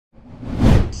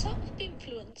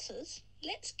influencers.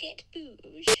 Let's get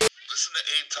booze. Listen to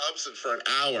Abe Thompson for an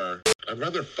hour. I'd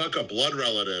rather fuck a blood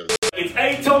relative. It's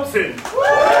Abe Thompson.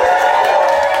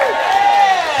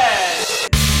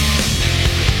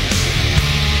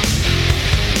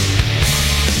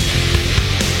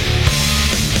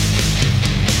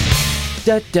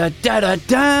 Da, da, da, da,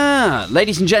 da.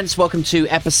 Ladies and gents, welcome to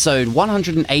episode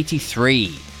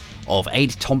 183 of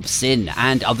Abe Thompson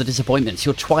and Other Disappointments.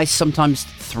 Your twice, sometimes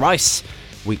thrice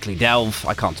weekly delve,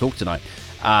 I can't talk tonight,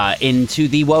 into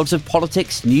the worlds of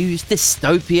politics, news,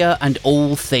 dystopia, and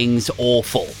all things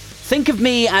awful. Think of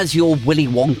me as your Willy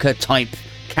Wonka type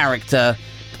character,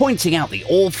 pointing out the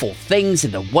awful things in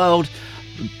the world.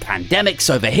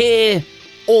 Pandemics over here,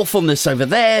 awfulness over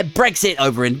there, Brexit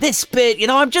over in this bit. You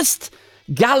know, I'm just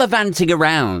gallivanting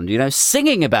around, you know,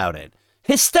 singing about it.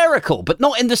 Hysterical, but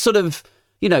not in the sort of,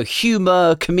 you know,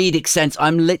 humor, comedic sense.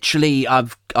 I'm literally,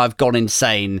 I've gone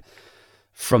insane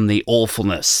from the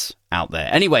awfulness out there.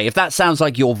 Anyway, if that sounds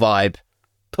like your vibe,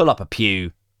 pull up a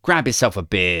pew, grab yourself a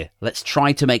beer. Let's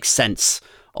try to make sense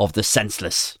of the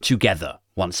senseless together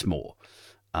once more.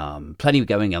 Plenty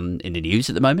going on in the news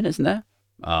at the moment, isn't there?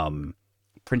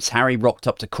 Prince Harry rocked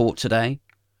up to court today.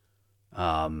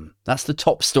 That's the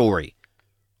top story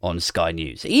on Sky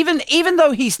News. Even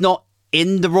though he's not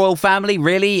in the royal family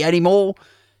really anymore,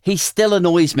 he still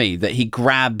annoys me that he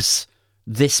grabs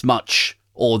this much,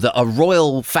 or that a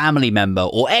royal family member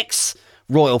or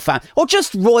ex-royal family, or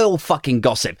just royal fucking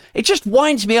gossip. It just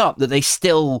winds me up that they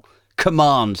still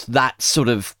command that sort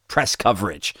of press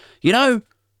coverage, you know?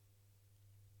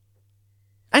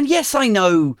 And yes, I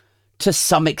know to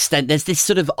some extent there's this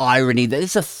sort of irony,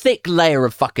 there's a thick layer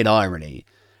of fucking irony.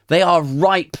 They are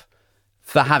ripe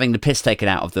for having the piss taken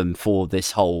out of them for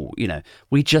this whole, you know,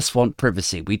 we just want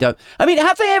privacy. We don't... I mean,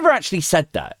 have they ever actually said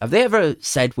that? Have they ever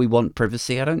said we want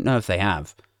privacy? I don't know if they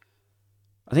have.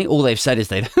 I think all they've said is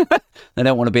they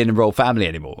don't want to be in the royal family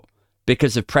anymore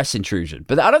because of press intrusion.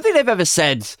 But I don't think they've ever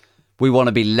said we want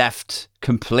to be left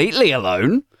completely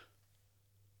alone.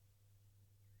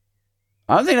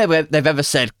 I don't think they've ever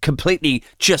said completely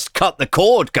just cut the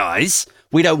cord, guys.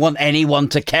 We don't want anyone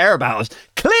to care about us.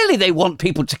 Clearly they want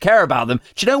people to care about them.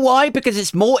 Do you know why? Because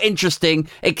it's more interesting,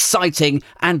 exciting,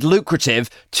 and lucrative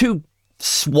to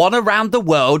swan around the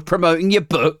world promoting your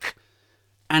book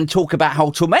and talk about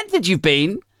how tormented you've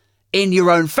been in your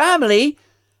own family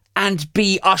and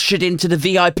be ushered into the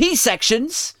VIP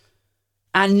sections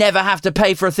and never have to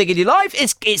pay for a thing in your life.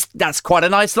 That's quite a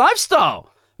nice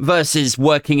lifestyle versus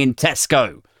working in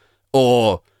Tesco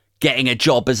or getting a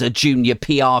job as a junior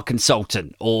PR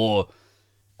consultant or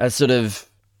a sort of...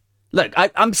 Look,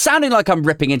 I'm sounding like I'm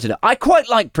ripping into that. I quite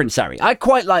like Prince Harry. I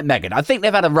quite like Meghan. I think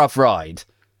they've had a rough ride.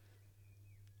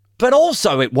 But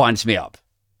also it winds me up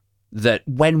that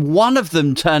when one of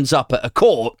them turns up at a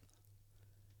court,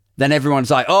 then everyone's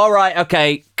like, all right,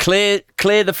 okay, clear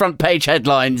the front page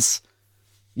headlines.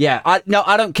 Yeah, I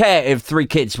don't care if 3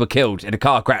 kids were killed in a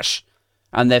car crash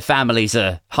and their families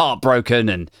are heartbroken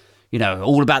and, you know,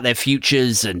 all about their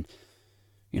futures and,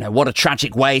 you know, what a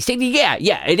tragic waste. Yeah,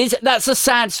 it is. That's a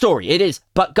sad story. It is.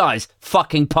 But guys,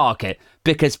 fucking park it,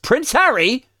 because Prince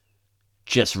Harry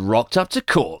just rocked up to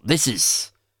court. This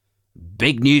is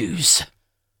big news.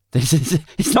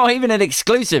 It's not even an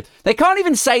exclusive. They can't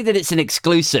even say that it's an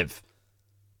exclusive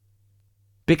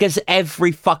because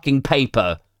every fucking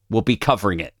paper will be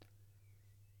covering it.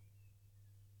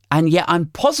 And yet I'm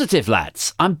positive,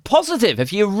 lads. I'm positive.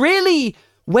 If you really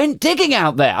went digging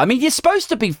out there, I mean, you're supposed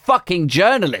to be fucking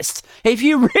journalists. If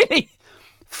you really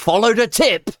followed a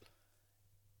tip,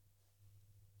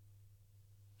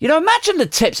 you know, imagine the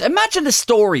tips. Imagine the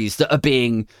stories that are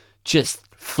being just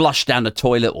flushed down the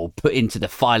toilet or put into the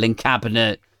filing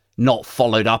cabinet, not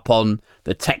followed up on.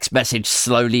 The text message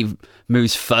slowly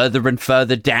moves further and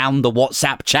further down the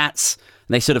WhatsApp chats,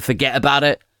 and they sort of forget about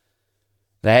it.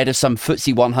 The head of some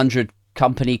FTSE 100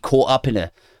 company caught up in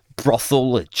a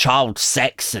brothel, child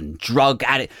sex and drug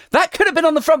addict. That could have been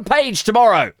on the front page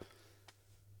tomorrow.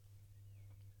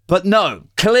 But no,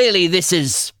 clearly this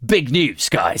is big news,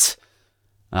 guys.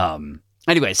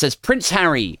 Anyway, it says Prince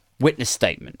Harry witness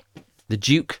statement. The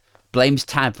Duke blames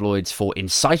tabloids for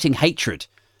inciting hatred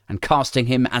and casting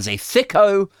him as a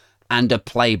thicko and a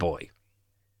playboy.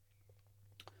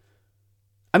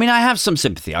 I mean, I have some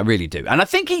sympathy, I really do. And I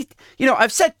think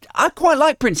I've said, I quite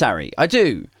like Prince Harry. I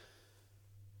do.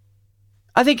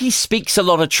 I think he speaks a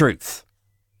lot of truth.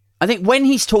 I think when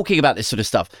he's talking about this sort of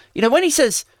stuff, you know, when he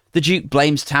says the Duke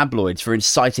blames tabloids for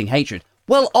inciting hatred,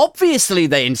 well, obviously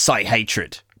they incite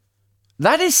hatred.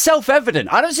 That is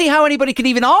self-evident. I don't see how anybody can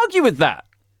even argue with that.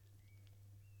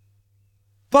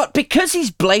 But because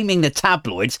he's blaming the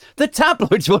tabloids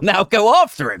will now go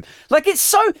after him. Like,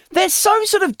 they're so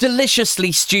sort of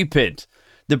deliciously stupid,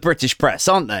 the British press,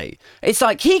 aren't they? It's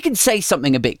like he can say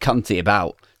something a bit cunty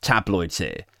about tabloids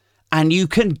here, and you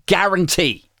can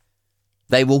guarantee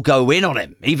they will go in on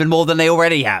him even more than they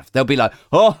already have. They'll be like,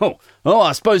 oh,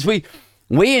 I suppose we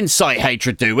incite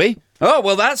hatred, do we? Oh,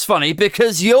 well, that's funny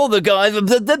because you're the guy.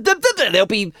 There'll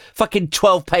be fucking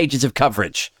 12 pages of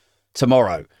coverage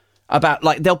tomorrow about,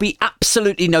 like, there'll be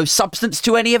absolutely no substance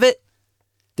to any of it.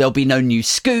 There'll be no new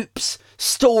scoops,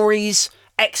 stories,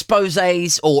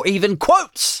 exposés, or even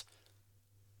quotes.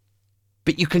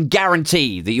 But you can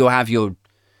guarantee that you'll have your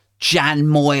Jan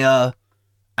Moyer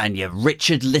and your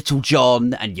Richard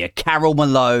Littlejohn and your Carol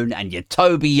Malone and your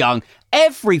Toby Young,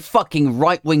 every fucking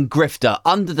right-wing grifter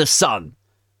under the sun.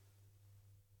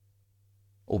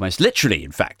 Almost literally,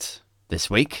 in fact, this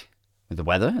week, with the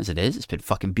weather as it is, it's been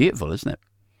fucking beautiful, isn't it?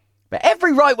 But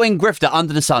every right-wing grifter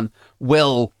under the sun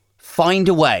will find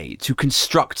a way to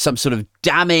construct some sort of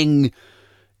damning,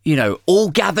 all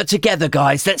gather together,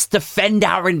 guys. Let's defend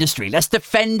our industry. Let's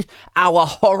defend our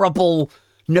horrible,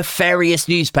 nefarious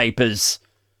newspapers.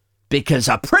 Because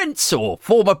a prince or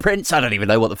former prince, I don't even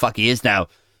know what the fuck he is now,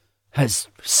 has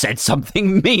said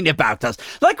something mean about us.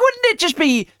 Like, wouldn't it just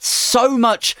be so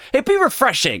much... It'd be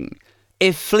refreshing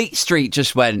if Fleet Street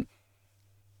just went,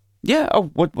 yeah,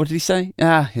 oh, what did he say?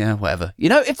 Yeah, whatever.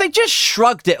 If they just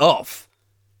shrugged it off.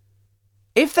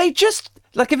 If they just...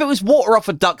 Like, if it was water off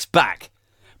a duck's back.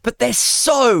 But they're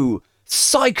so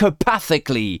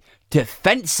psychopathically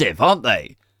defensive, aren't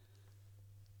they?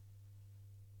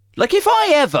 Like, if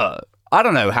I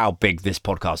don't know how big this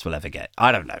podcast will ever get.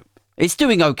 I don't know. It's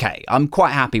doing okay. I'm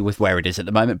quite happy with where it is at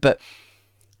the moment. But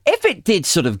if it did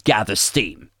sort of gather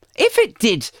steam, if it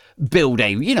did build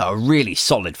a really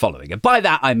solid following, and by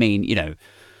that I mean,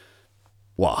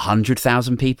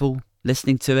 100,000 people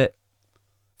listening to it,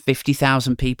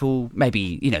 50,000 people,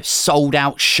 maybe, sold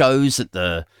out shows at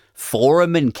the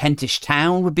Forum in Kentish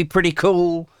Town would be pretty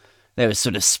cool. There was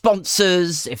sort of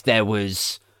sponsors, if there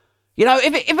was...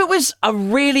 if it was a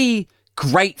really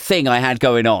great thing I had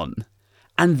going on,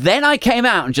 and then I came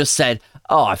out and just said,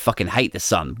 oh, I fucking hate the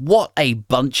Sun. What a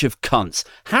bunch of cunts.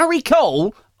 Harry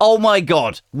Cole, oh my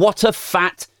God, what a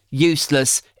fat,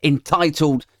 useless,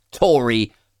 entitled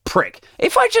Tory prick.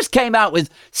 If I just came out with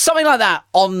something like that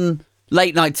on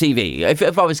late night TV,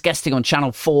 if I was guesting on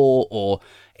Channel 4, or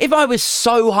if I was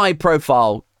so high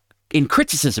profile in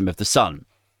criticism of the Sun,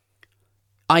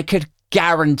 I could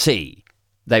guarantee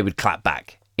they would clap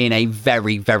back in a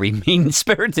very, very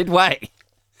mean-spirited way.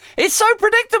 It's so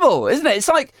predictable, isn't it? It's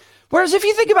like, whereas if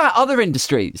you think about other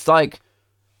industries, like,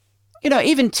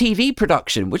 even TV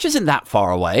production, which isn't that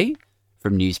far away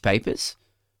from newspapers.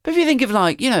 But if you think of,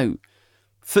 like, FTSE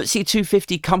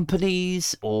 250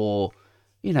 companies, or,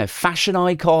 fashion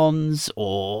icons,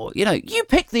 or, you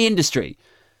pick the industry.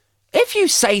 If you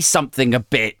say something a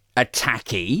bit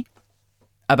attacky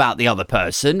about the other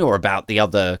person or about the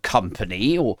other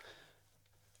company, or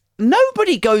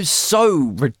nobody goes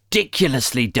so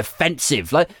ridiculously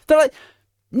defensive. Like, they're like,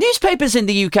 newspapers in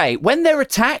the UK, when they're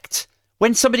attacked,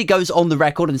 when somebody goes on the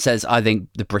record and says, I think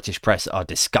the British press are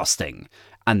disgusting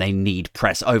and they need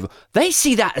press over, they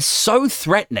see that as so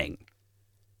threatening,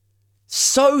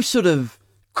 so sort of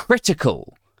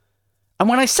critical. And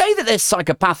when I say that they're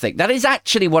psychopathic, that is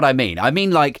actually what I mean. I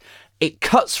mean, like, it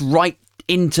cuts right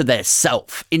into their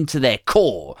self, into their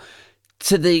core,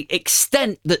 to the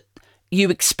extent that you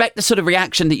expect the sort of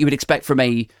reaction that you would expect from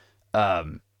a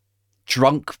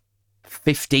drunk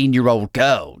 15-year-old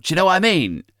girl. Do you know what I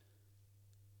mean?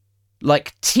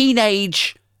 Like,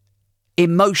 teenage,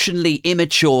 emotionally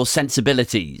immature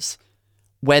sensibilities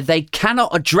where they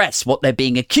cannot address what they're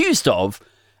being accused of,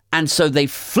 and so they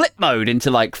flip mode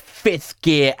into, like, fifth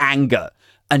gear anger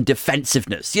and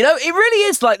defensiveness. It really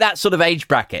is like that sort of age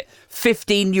bracket.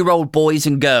 15-year-old boys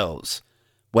and girls,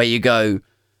 where you go,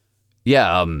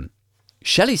 yeah,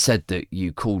 Shelley said that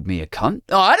you called me a cunt.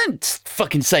 Oh, I didn't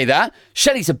fucking say that.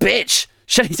 Shelley's a bitch.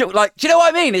 Shelley's like, do you know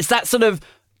what I mean? It's that sort of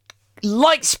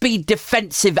light speed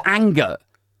defensive anger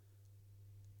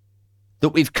that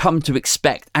we've come to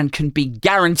expect and can be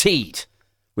guaranteed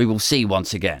we will see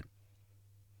once again.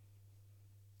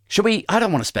 Shall we? I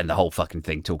don't want to spend the whole fucking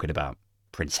thing talking about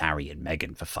Prince Harry and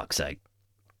Meghan, for fuck's sake.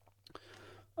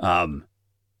 I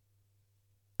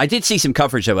did see some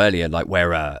coverage though earlier, like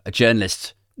where a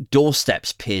journalist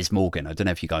doorsteps Piers Morgan. I don't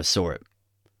know if you guys saw it.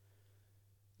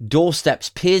 Doorsteps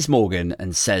Piers Morgan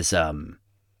and says,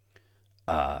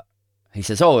 he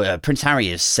says, Prince Harry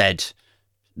has said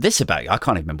this about you. I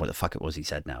can't even remember what the fuck it was he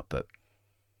said now, but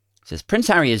he says, Prince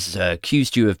Harry has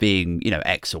accused you of being,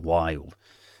 X or Y, or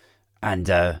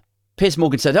And Piers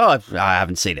Morgan said, I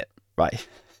haven't seen it. Right.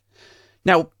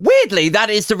 Now, weirdly,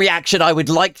 that is the reaction I would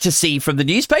like to see from the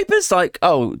newspapers. Like,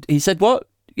 oh, he said what?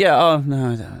 Yeah, oh,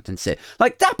 no, I didn't see it.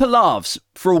 Like, Dapper laughs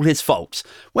for all his faults.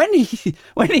 When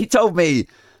he told me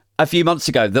a few months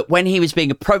ago that when he was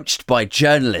being approached by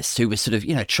journalists who were sort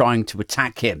of, trying to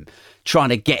attack him, trying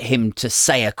to get him to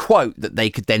say a quote that they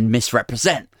could then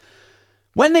misrepresent,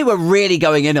 when they were really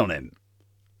going in on him,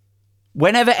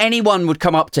 whenever anyone would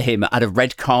come up to him at a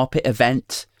red carpet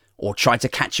event or try to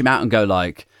catch him out and go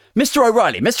like, Mr.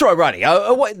 O'Reilly,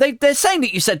 they're saying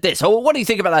that you said this. Oh, what do you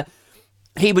think about that?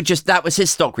 He would that was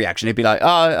his stock reaction. He'd be like,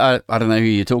 I don't know who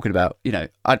you're talking about.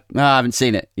 I haven't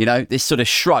seen it. This sort of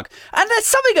shrug. And there's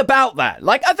something about that.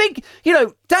 Like, I think,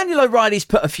 Daniel O'Reilly's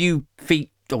put a few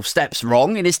feet or steps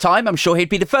wrong in his time. I'm sure he'd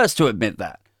be the first to admit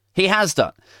that. He has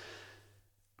done.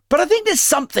 But I think there's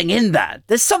something in that.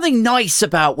 There's something nice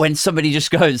about when somebody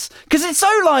just goes, because it's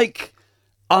so like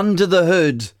under the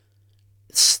hood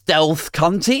stealth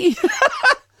cunty.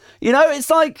 It's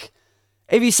like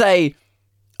if you say,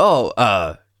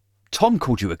 Tom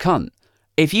called you a cunt.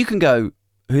 If you can go,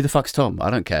 who the fuck's Tom? I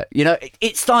don't care.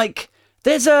 It's like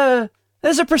there's a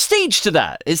prestige to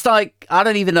that. It's like, I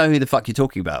don't even know who the fuck you're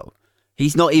talking about.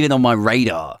 He's not even on my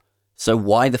radar. So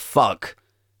why the fuck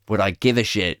would I give a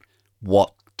shit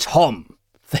what Tom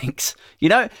thinks?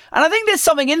 And I think there's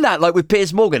something in that, like with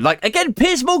Piers Morgan. Like, again,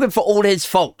 Piers Morgan, for all his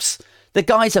faults, the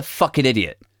guy's a fucking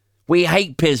idiot. We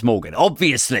hate Piers Morgan,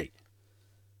 obviously.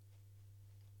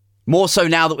 More so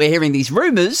now that we're hearing these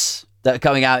rumours that are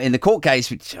coming out in the court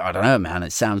case, which, I don't know, man,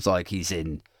 it sounds like he's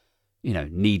in,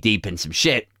 knee deep in some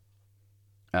shit.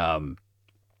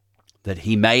 That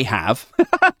he may have,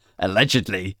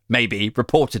 allegedly, maybe,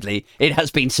 reportedly, it has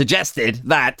been suggested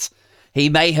that he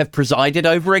may have presided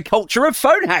over a culture of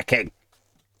phone hacking.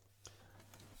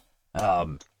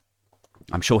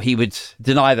 I'm sure he would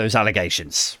deny those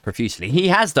allegations profusely. He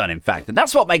has done, in fact. And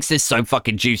that's what makes this so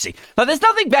fucking juicy. Now, there's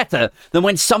nothing better than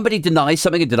when somebody denies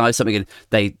something and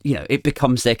they, it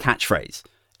becomes their catchphrase.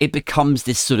 It becomes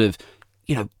this sort of,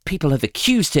 people have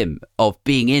accused him of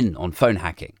being in on phone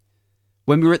hacking.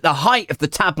 When we were at the height of the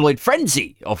tabloid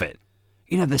frenzy of it,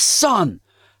 the Sun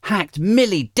hacked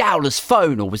Millie Dowler's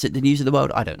phone, or was it the News of the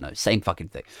World? I don't know. Same fucking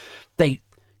thing. They,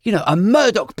 a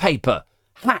Murdoch paper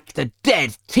hacked a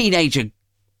dead teenager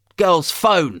girl's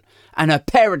phone, and her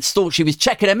parents thought she was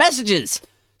checking her messages.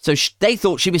 So they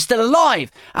thought she was still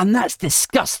alive, and that's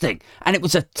disgusting. And it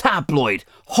was a tabloid,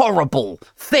 horrible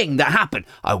thing that happened.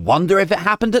 I wonder if it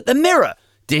happened at the Mirror.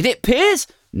 Did it, Piers?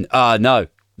 No,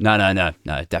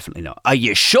 definitely not. Are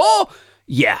you sure?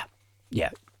 Yeah.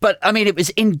 But, I mean, it was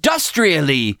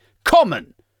industrially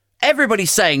common. Everybody's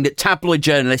saying that tabloid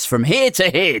journalists from here to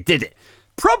here did it.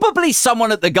 Probably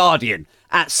someone at The Guardian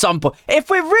at some point. If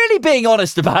we're really being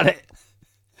honest about it,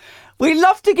 we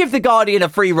love to give The Guardian a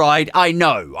free ride. I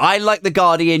know. I like The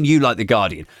Guardian. You like The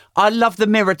Guardian. I love The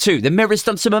Mirror too. The Mirror's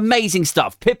done some amazing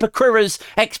stuff. Pippa Crira's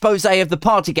expose of the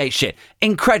Partygate shit.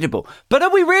 Incredible. But are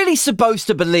we really supposed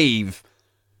to believe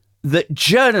that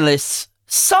journalists,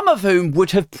 some of whom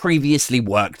would have previously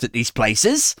worked at these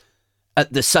places,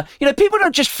 at the Sun, people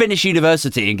don't just finish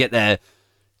university and get their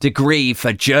degree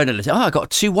for journalism. I got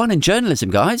a 2-1 in journalism,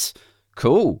 guys.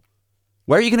 Cool.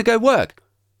 Where are you going to go work?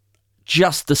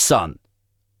 Just the Sun.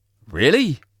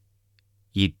 Really?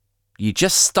 You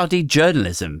just studied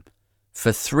journalism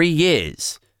for 3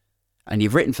 years and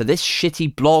you've written for this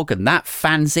shitty blog and that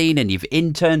fanzine and you've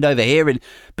interned over here,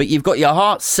 but you've got your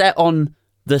heart set on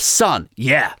the Sun.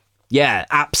 Yeah,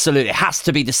 absolutely. It has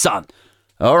to be the Sun.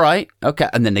 All right. Okay.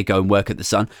 And then they go and work at the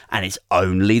Sun, and it's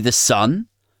only the Sun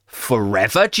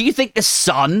forever. Do you think the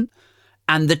Sun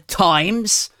and the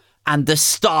Times and the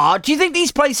Star, do you think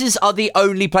these places are the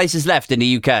only places left in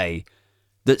the UK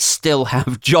that still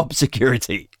have job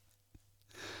security?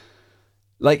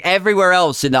 Like everywhere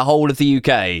else in the whole of the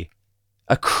UK,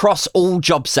 across all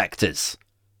job sectors,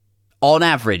 on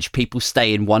average, people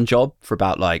stay in one job for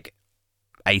about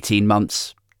 18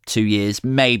 months, 2 years,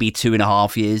 maybe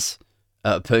 2.5 years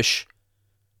at a push.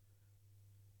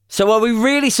 So are we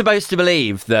really supposed to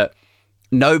believe that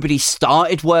nobody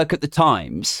started work at the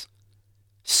Times,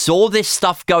 saw this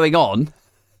stuff going on,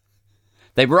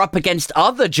 they were up against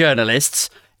other journalists,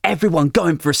 everyone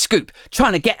going for a scoop,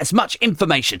 trying to get as much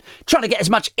information, trying to get as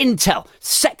much intel,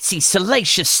 sexy,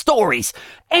 salacious stories,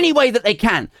 any way that they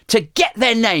can to get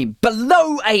their name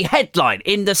below a headline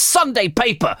in the Sunday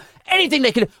paper, anything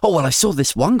they could. Oh, well, I saw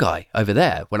this one guy over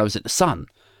there when I was at the Sun,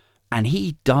 and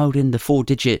he dialed in the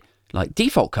 4-digit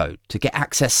default code to get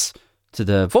access to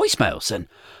the voicemails. And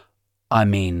I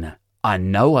mean, I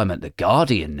know I'm at the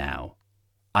Guardian now.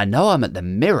 I know I'm at the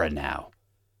Mirror now.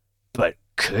 But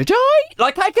could I?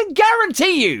 Like, I can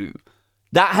guarantee you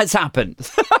that has happened.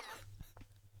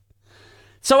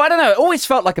 So I don't know. It always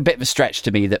felt like a bit of a stretch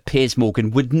to me that Piers Morgan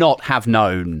would not have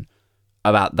known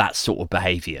about that sort of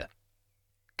behaviour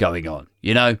going on,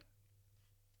 you know?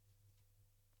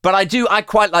 But I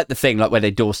quite like the thing, like where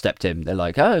they doorstepped him. They're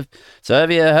like, oh, so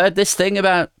have you heard this thing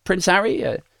about Prince Harry?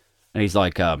 And he's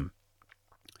like, no,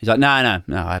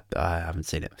 I haven't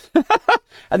seen it.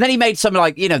 And then he made some,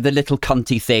 like, you know, the little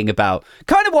cunty thing about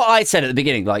kind of what I said at the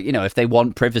beginning, like, you know, if they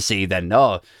want privacy, then,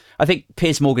 I think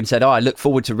Piers Morgan said, I look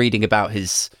forward to reading about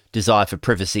his desire for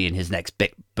privacy in his next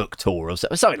book tour or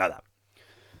something like that.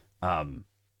 I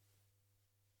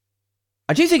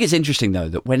do think it's interesting, though,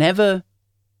 that whenever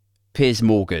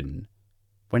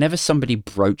somebody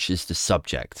broaches the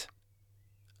subject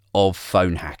of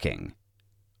phone hacking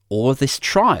or this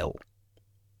trial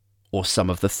or some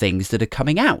of the things that are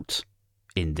coming out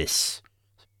in this,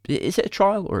 is it a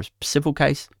trial or a civil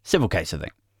case? Civil case, I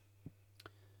think.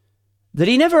 That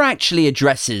he never actually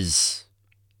addresses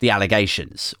the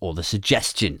allegations or the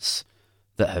suggestions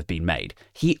that have been made.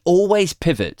 He always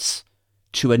pivots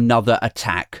to another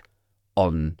attack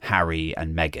on Harry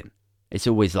and Meghan. It's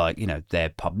always like, you know, they're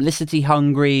publicity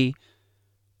hungry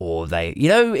or they, you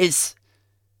know,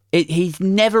 he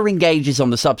never engages on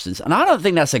the substance. And I don't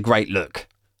think that's a great look.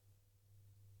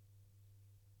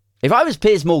 If I was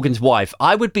Piers Morgan's wife,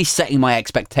 I would be setting my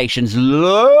expectations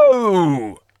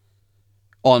low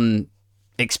on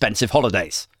expensive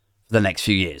holidays for the next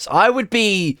few years. I would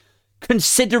be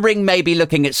considering maybe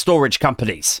looking at storage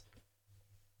companies.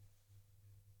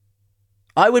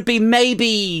 I would be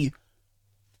maybe,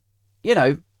 you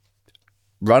know,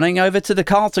 running over to the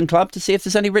Carlton Club to see if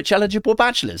there's any rich eligible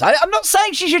bachelors. I'm not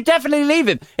saying she should definitely leave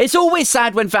him. It's always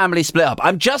sad when families split up.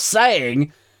 I'm just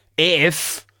saying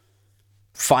if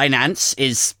finance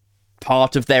is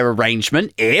part of their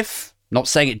arrangement, not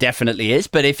saying it definitely is,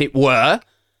 but if it were,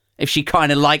 if she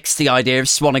kind of likes the idea of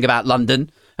swanning about London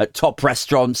at top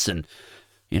restaurants and,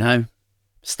 you know,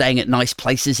 staying at nice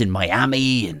places in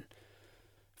Miami and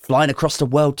flying across the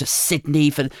world to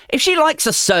Sydney if she likes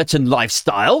a certain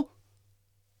lifestyle,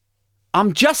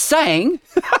 I'm just saying,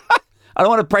 I don't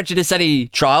want to prejudice any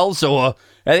trials or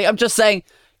anything. I'm just saying,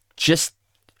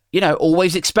 you know,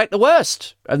 always expect the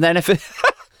worst. And then if it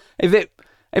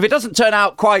doesn't turn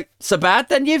out quite so bad,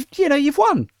 then you've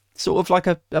won. Sort of like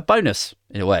a bonus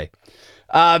in a way.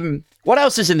 What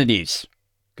else is in the news,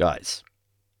 guys?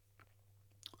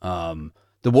 The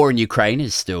war in Ukraine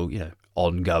is still, you know,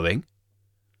 ongoing.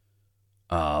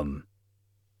 What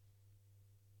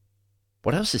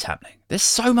else is happening? There's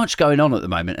so much going on at the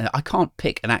moment, and I can't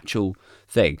pick an actual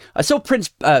thing. I saw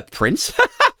Prince.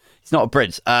 He's not a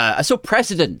prince. I saw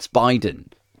President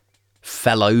Biden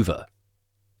fell over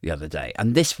the other day,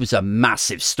 and this was a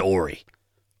massive story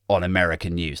on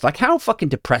American news. Like, how fucking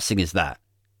depressing is that?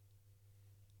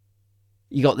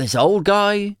 You got this old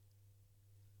guy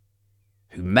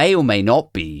who may or may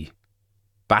not be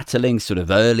battling sort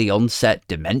of early onset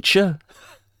dementia.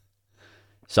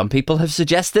 Some people have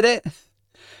suggested it.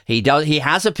 He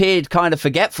has appeared kind of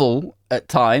forgetful at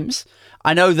times.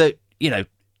 I know that, you know,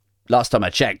 last time I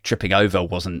checked, tripping over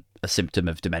wasn't a symptom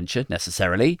of dementia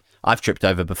necessarily. I've tripped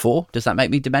over before. Does that make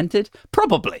me demented?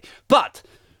 Probably. But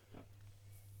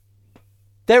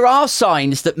there are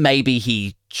signs that maybe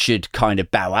he should kind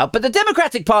of bow out. But the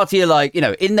Democratic Party are like, you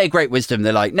know, in their great wisdom,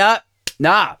 they're like, nah.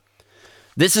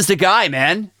 This is the guy,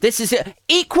 man. This is it.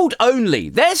 Equaled only.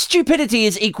 Their stupidity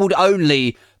is equaled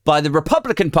only by the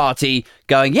Republican Party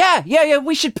going, yeah,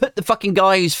 we should put the fucking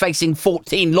guy who's facing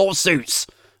 14 lawsuits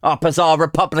up as our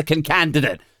Republican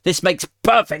candidate. This makes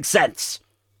perfect sense.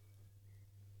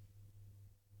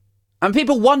 And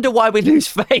people wonder why we lose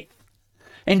faith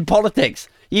in politics.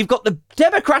 You've got the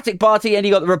Democratic Party and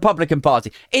you've got the Republican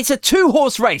Party. It's a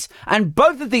two-horse race. And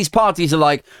both of these parties are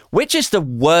like, which is the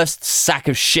worst sack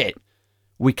of shit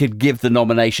we could give the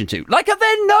nomination to? Like, are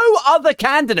there no other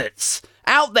candidates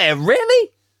out there, really?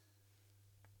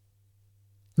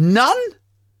 None?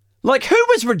 Like, who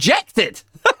was rejected?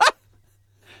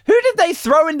 Who did they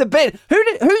throw in the bin?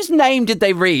 Whose name did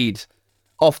they read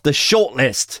off the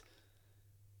shortlist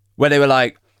where they were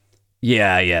like,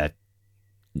 yeah,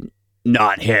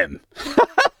 not him?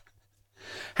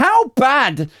 How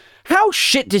bad, how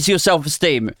shit does your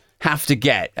self-esteem have to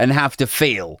get and have to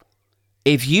feel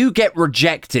if you get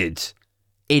rejected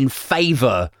in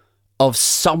favour of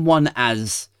someone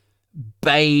as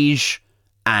beige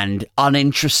and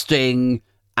uninteresting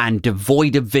and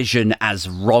devoid of vision as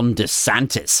Ron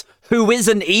DeSantis, who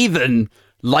isn't even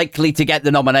likely to get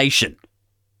the nomination?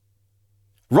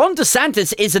 Ron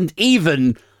DeSantis isn't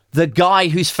even the guy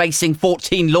who's facing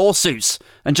 14 lawsuits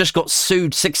and just got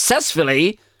sued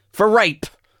successfully for rape.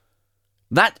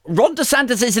 That Ron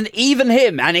DeSantis isn't even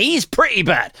him, and he's pretty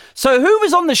bad. So who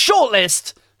was on the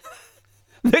shortlist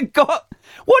that got...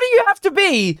 What do you have to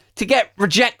be to get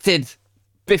rejected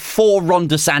before Ron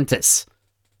DeSantis?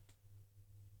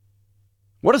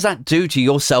 What does that do to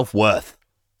your self-worth?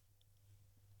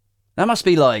 That must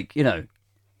be like,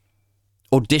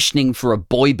 auditioning for a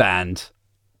boy band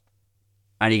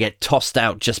and you get tossed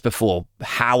out just before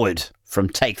Howard from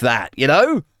Take That,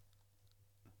 Like,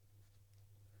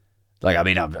 I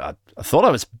mean, I thought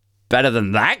I was better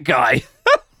than that guy.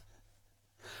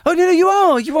 Oh,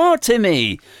 no, you are,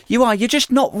 Timmy. You are. You're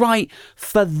just not right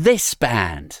for this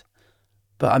band.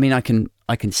 But, I mean, I can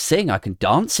sing, I can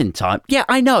dance in time. Yeah,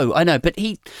 I know, but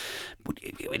it's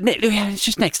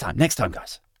just next time,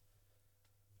 guys.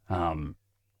 And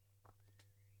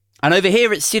over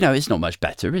here, it's not much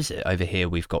better, is it? Over here,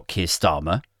 we've got Keir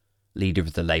Starmer, leader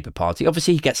of the Labour Party.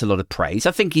 Obviously, he gets a lot of praise.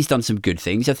 I think he's done some good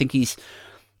things. I think he's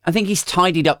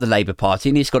tidied up the Labour Party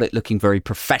and he's got it looking very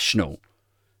professional.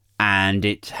 And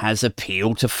it has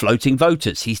appealed to floating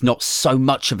voters. He's not so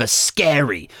much of a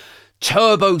scary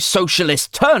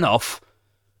turbo-socialist turnoff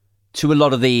to a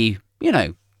lot of the,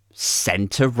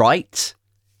 centre-right,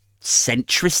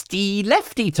 centristy,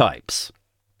 lefty types.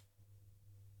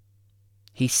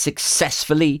 He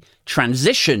successfully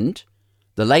transitioned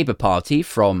the Labour Party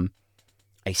from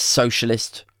a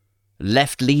socialist,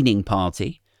 left-leaning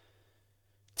party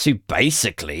to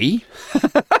basically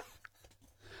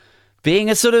being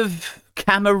a sort of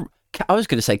Cameroonian,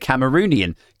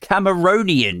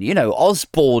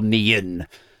 Osbornean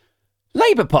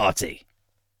Labour Party.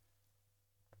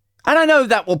 And I know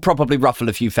that will probably ruffle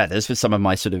a few feathers with some of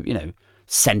my sort of,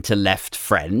 centre-left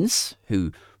friends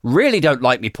who really don't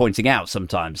like me pointing out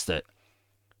sometimes that,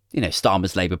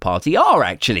 Starmer's Labour Party are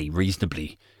actually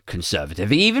reasonably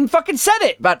conservative. He even fucking said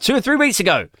it about 2 or 3 weeks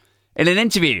ago in an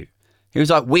interview. He was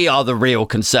like, we are the real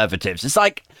conservatives. It's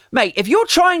like, mate, if you're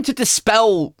trying to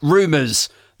dispel rumours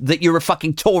that you're a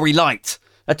fucking Tory light,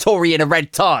 a Tory in a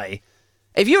red tie,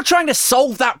 if you're trying to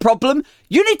solve that problem,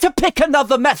 you need to pick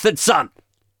another method, son.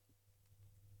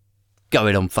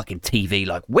 Going on fucking TV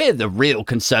like, we're the real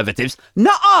conservatives.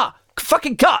 Nuh-uh!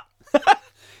 Fucking cut!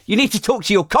 You need to talk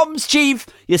to your comms chief,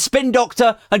 your spin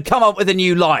doctor, and come up with a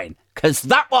new line. Because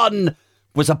that one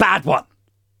was a bad one.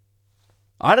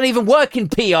 I don't even work in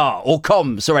PR or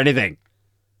comms or anything.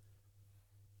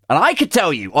 And I could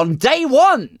tell you, on day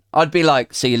one, I'd be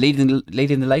like, so you're leading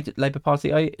the Labour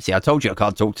Party, are you? See, I told you I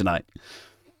can't talk tonight.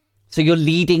 So you're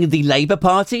leading the Labour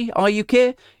Party, are you,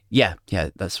 Keir? Yeah,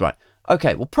 that's right.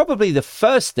 Okay, well, probably the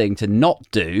first thing to not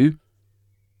do,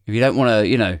 if you don't want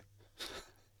to,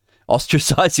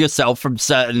 ostracize yourself from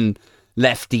certain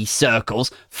lefty circles,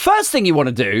 first thing you want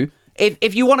to do,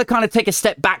 if you want to kind of take a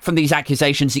step back from these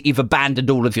accusations that you've abandoned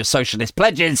all of your socialist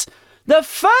pledges, the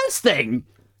first thing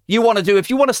you want to do, if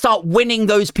you want to start winning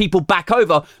those people back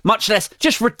over, much less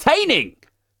just retaining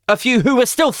a few who are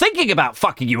still thinking about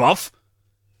fucking you off,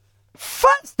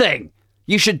 first thing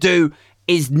you should do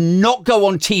is not go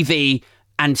on TV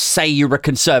and say you're a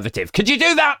conservative. Could you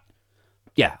do that?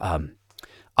 Yeah,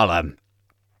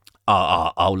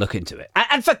 I'll look into it.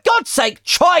 And for God's sake,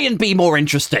 try and be more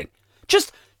interesting.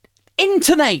 Just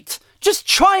intonate. Just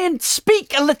try and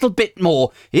speak a little bit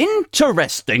more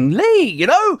interestingly,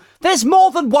 There's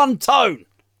more than one tone.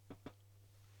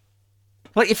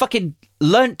 Like you fucking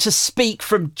learnt to speak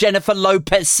from Jennifer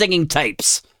Lopez singing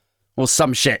tapes. Or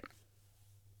some shit.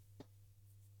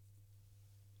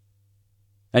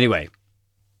 Anyway,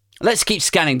 let's keep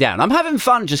scanning down. I'm having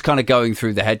fun just kind of going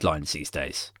through the headlines these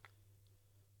days.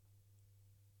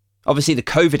 Obviously, the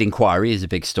COVID inquiry is a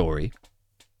big story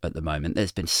at the moment.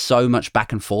 There's been so much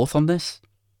back and forth on this.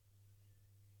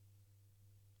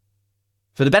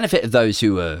 For the benefit of those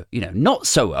who are, not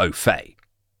so au fait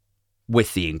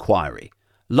with the inquiry,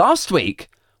 last week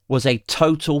was a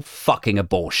total fucking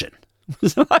abortion. It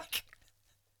was like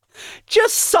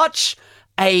just such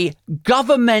a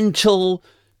governmental,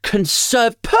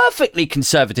 perfectly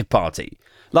conservative party.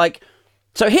 Like,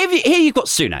 so here you've got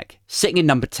Sunak sitting in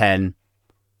number 10,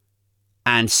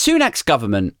 and Sunak's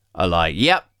government are like,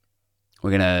 yep,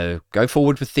 we're going to go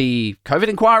forward with the COVID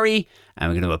inquiry, and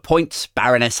we're going to appoint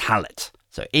Baroness Hallett.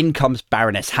 So in comes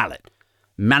Baroness Hallett,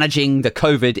 managing the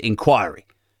COVID inquiry.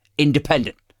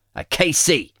 Independent. A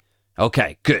KC.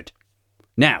 Okay, good.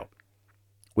 Now,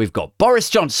 we've got Boris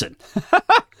Johnson,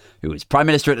 who was Prime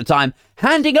Minister at the time,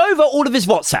 handing over all of his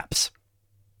WhatsApps.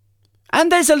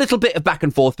 And there's a little bit of back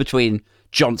and forth between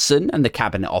Johnson and the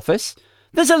Cabinet Office.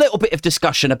 There's a little bit of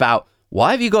discussion about,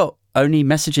 why have you got only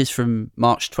messages from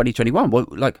March 2021. Well,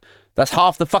 like, that's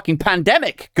half the fucking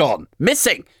pandemic gone,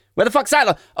 missing. Where the fuck's that?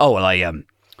 Like, oh, well,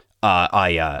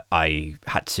 I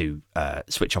had to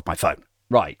switch off my phone.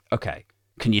 Right, okay.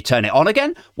 Can you turn it on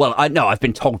again? Well, I know I've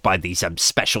been told by these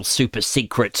special super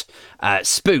secret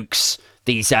spooks,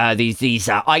 these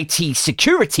IT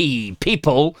security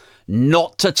people,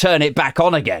 not to turn it back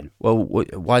on again. Well,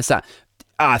 why is that?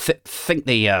 I think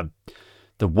the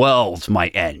world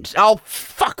might end. Oh,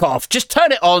 fuck off! Just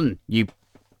turn it on, you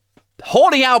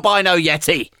horny albino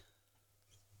yeti.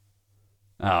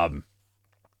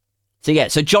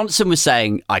 So Johnson was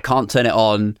saying, I can't turn it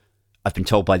on. I've been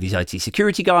told by these IT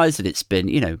security guys that it's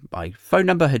been, my phone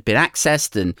number had been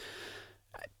accessed. And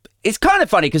it's kind of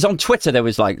funny because on Twitter, there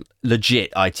was like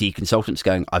legit IT consultants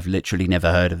going, I've literally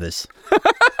never heard of this.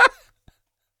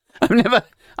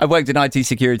 I've worked in IT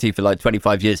security for like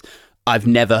 25 years. I've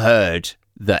never heard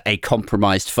that a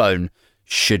compromised phone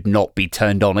should not be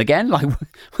turned on again. Like,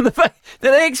 are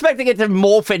they expecting it to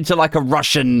morph into like a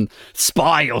Russian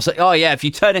spy or something? Oh yeah, if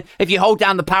you hold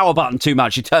down the power button too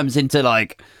much, it turns into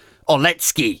like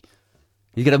Oletsky.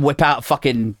 You're gonna whip out a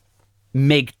fucking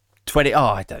MiG-20. Oh,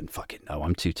 I don't fucking know.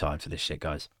 I'm too tired for this shit,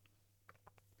 guys.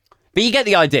 But you get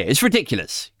the idea. It's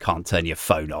ridiculous. Can't turn your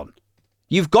phone on.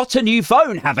 You've got a new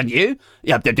phone, haven't you?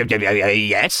 Yeah,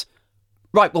 yes.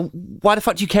 Right, well, why the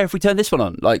fuck do you care if we turn this one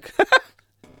on? Like,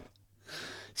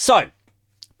 so,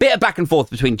 bit of back and forth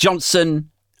between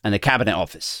Johnson and the Cabinet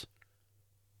Office.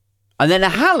 And then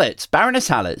Baroness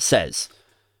Hallett says,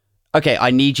 okay, I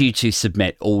need you to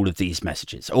submit all of these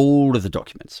messages, all of the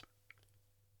documents.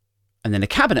 And then the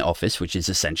Cabinet Office, which is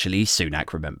essentially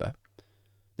Sunak, remember,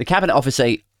 the Cabinet Office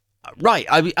say, right,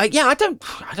 I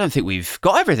don't think we've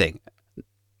got everything.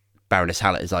 Baroness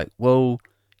Hallett is like, well,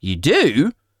 you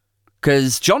do,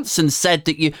 because Johnson said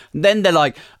that you. Then they're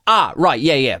like, right,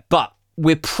 yeah, but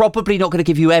we're probably not going to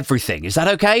give you everything. Is that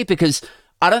okay? Because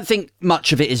I don't think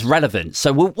much of it is relevant.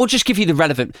 So we'll just give you the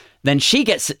relevant. Then she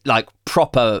gets like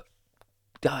proper.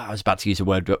 I was about to use a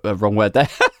wrong word there.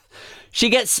 She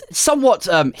gets somewhat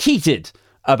heated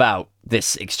about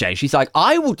this exchange. She's like,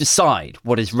 I will decide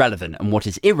what is relevant and what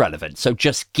is irrelevant. So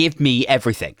just give me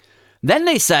everything. Then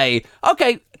they say,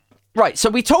 okay, right. So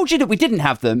we told you that we didn't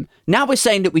have them. Now we're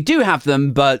saying that we do have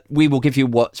them, but we will give you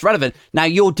what's relevant. Now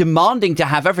you're demanding to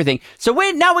have everything. So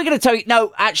we're going to tell you,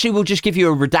 no, actually, we'll just give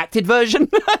you a redacted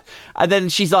version. And then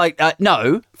she's like,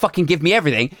 no, fucking give me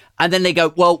everything. And then they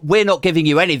go, well, we're not giving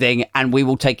you anything and we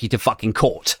will take you to fucking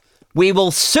court. We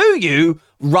will sue you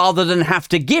rather than have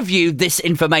to give you this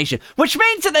information, which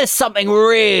means that there's something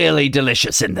really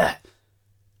delicious in there.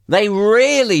 They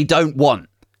really don't want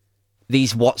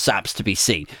these WhatsApps to be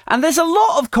seen. And there's a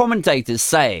lot of commentators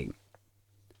saying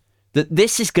that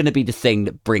this is going to be the thing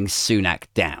that brings Sunak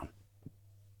down.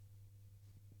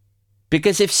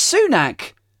 Because if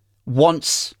Sunak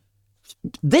wants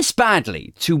this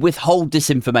badly to withhold this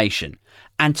information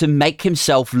and to make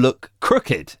himself look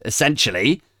crooked,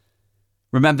 essentially,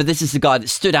 remember, this is the guy that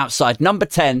stood outside number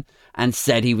 10 and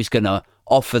said he was going to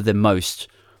offer the most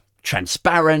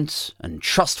transparent and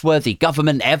trustworthy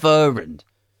government ever. And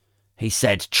he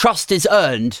said, trust is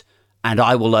earned and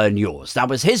I will earn yours. That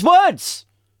was his words.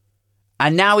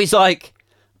 And now he's like,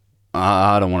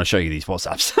 I don't want to show you these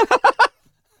WhatsApps.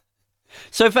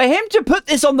 So for him to put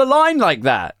this on the line like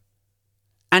that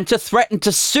and to threaten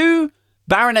to sue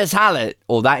Baroness Hallett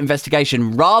or that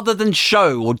investigation rather than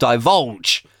show or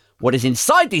divulge what is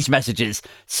inside these messages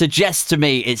suggests to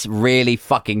me it's really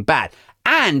fucking bad.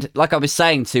 And like I was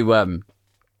saying to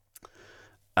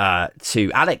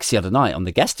Alex the other night on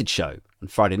the guested show on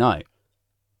Friday night,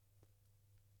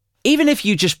 even if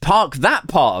you just park that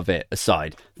part of it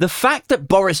aside, the fact that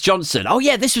Boris Johnson, oh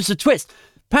yeah, this was the twist.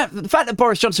 The fact that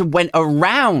Boris Johnson went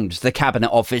around the Cabinet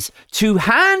Office to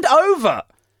hand over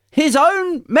his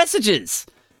own messages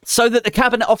so that the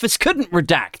Cabinet Office couldn't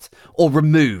redact or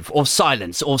remove or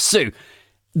silence or sue.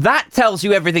 That tells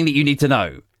you everything that you need to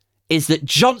know, is that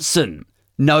Johnson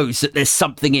knows that there's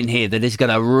something in here that is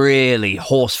going to really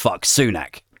horsefuck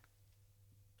Sunak.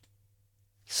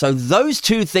 So those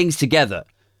two things together,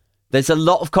 there's a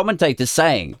lot of commentators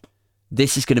saying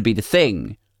this is going to be the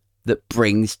thing that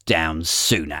brings down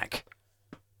Sunak.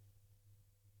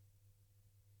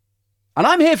 And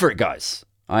I'm here for it, guys.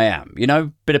 I am. You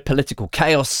know, bit of political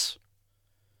chaos,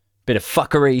 bit of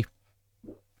fuckery.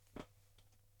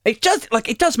 It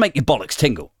does make your bollocks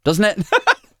tingle, doesn't it?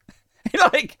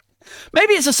 Like,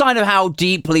 maybe it's a sign of how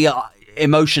deeply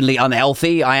emotionally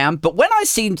unhealthy I am. But when I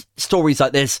see stories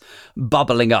like this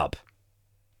bubbling up,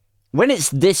 when it's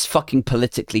this fucking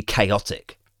politically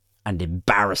chaotic and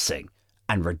embarrassing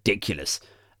and ridiculous,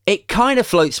 it kind of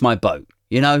floats my boat,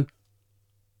 you know?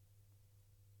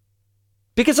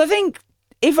 Because I think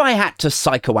if I had to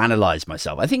psychoanalyze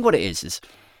myself, I think what it is,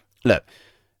 look,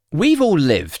 we've all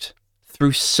lived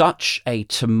through such a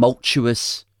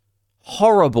tumultuous,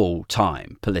 horrible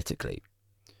time politically.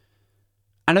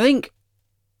 And I think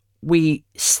we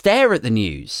stare at the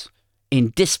news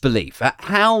in disbelief at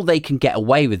how they can get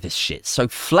away with this shit so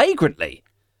flagrantly.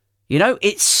 You know,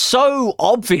 it's so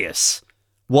obvious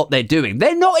what they're doing.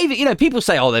 They're not even, you know, people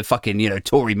say, oh, they're fucking, you know,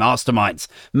 Tory masterminds,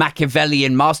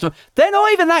 Machiavellian masterminds. They're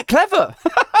not even that clever.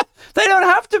 They don't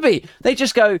have to be. They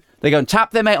just go, they go and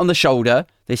tap their mate on the shoulder.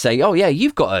 They say, oh, yeah,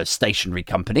 you've got a stationery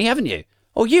company, haven't you?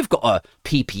 Or you've got a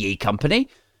PPE company.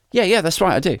 Yeah, that's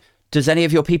right, I do. Does any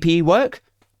of your PPE work?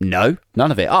 No,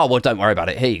 none of it. Oh, well, don't worry about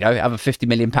it. Here you go. Have a £50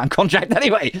 million contract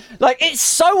anyway. Like, it's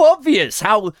so obvious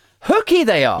how hooky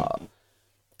they are.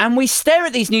 And we stare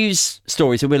at these news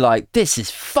stories and we're like, this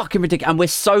is fucking ridiculous. And we're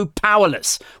so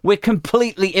powerless. We're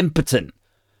completely impotent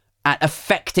at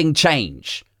affecting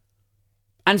change.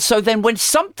 And so then when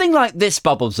something like this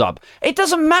bubbles up, it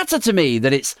doesn't matter to me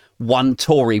that it's one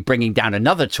Tory bringing down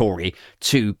another Tory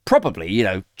to probably, you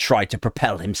know, try to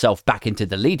propel himself back into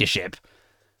the leadership.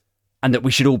 And that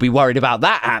we should all be worried about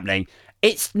that happening.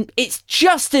 It's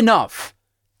just enough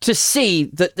to see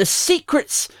that the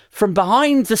secrets from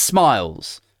behind the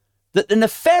smiles, that the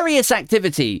nefarious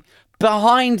activity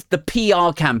behind the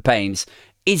PR campaigns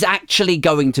is actually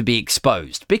going to be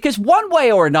exposed. Because one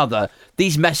way or another,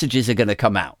 these messages are going to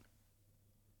come out.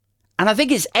 And I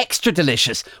think it's extra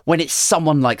delicious when it's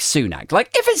someone like Sunak. Like,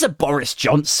 if it's a Boris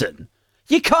Johnson,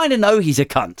 you kind of know he's a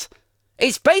cunt.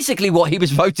 It's basically what he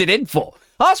was voted in for.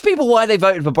 Ask people why they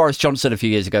voted for Boris Johnson a few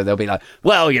years ago. They'll be like,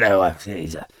 well, you know,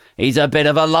 he's a bit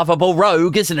of a lovable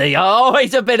rogue, isn't he? Oh,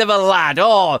 he's a bit of a lad.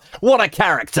 Oh, what a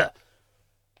character.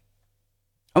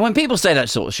 And when people say that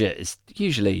sort of shit, it's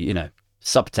usually, you know,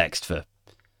 subtext for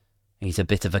he's a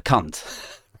bit of a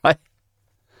cunt, right?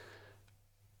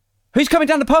 Who's coming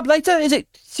down the pub later? Is it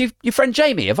your friend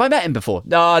Jamie? Have I met him before?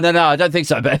 No, I don't think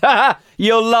so. But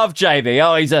you'll love Jamie.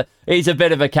 Oh, he's a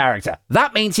bit of a character.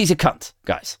 That means he's a cunt,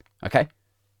 guys. Okay?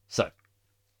 So,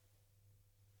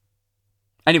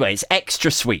 anyway, it's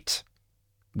extra sweet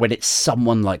when it's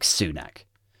someone like Sunak.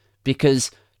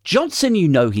 Because Johnson, you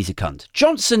know he's a cunt.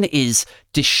 Johnson is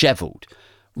dishevelled,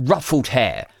 ruffled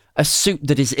hair, a suit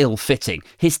that is ill-fitting.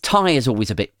 His tie is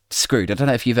always a bit screwed. I don't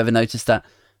know if you've ever noticed that.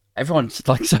 Everyone's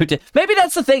like so... Maybe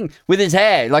that's the thing with his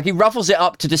hair. Like, he ruffles it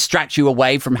up to distract you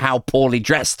away from how poorly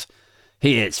dressed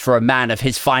he is for a man of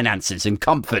his finances and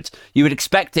comfort. You would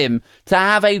expect him to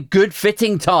have a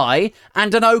good-fitting tie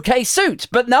and an okay suit,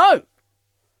 but no.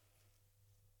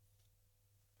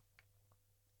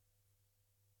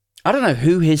 I don't know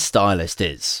who his stylist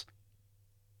is,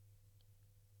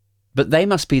 but they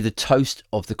must be the toast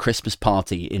of the Christmas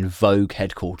party in Vogue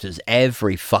headquarters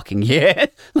every fucking year.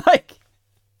 Like,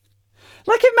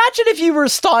 imagine if you were a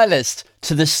stylist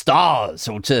to the stars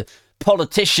or to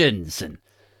politicians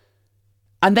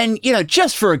and then, you know,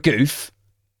 just for a goof,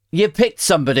 you picked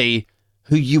somebody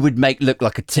who you would make look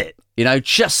like a tit, you know,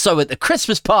 just so at the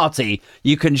Christmas party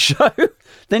you can show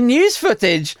the news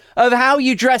footage of how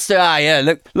you dressed her. Ah,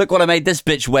 yeah, look what I made this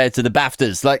bitch wear to the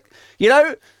BAFTAs. Like, you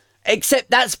know,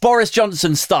 except that's Boris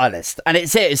Johnson's stylist. And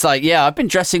it's it. It's like, yeah, I've been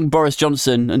dressing Boris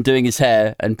Johnson and doing his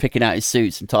hair and picking out his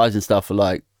suits and ties and stuff for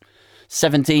like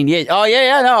 17 years. Oh,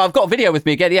 yeah, no, I've got a video with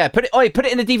me again. Yeah, put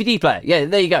it in the DVD player. Yeah,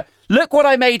 there you go. Look what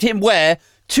I made him wear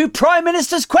to Prime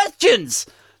Minister's questions.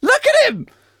 Look at him.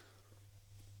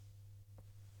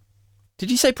 Did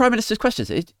you say Prime Minister's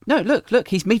questions? No, look,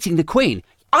 he's meeting the Queen.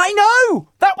 I know!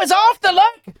 That was after,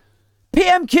 look!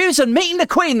 PMQ's and meeting the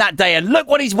Queen that day, and look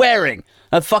what he's wearing.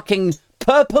 A fucking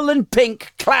purple and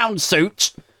pink clown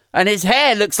suit, and his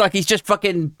hair looks like he's just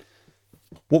fucking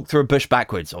walked through a bush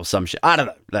backwards or some shit. I don't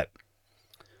know, look.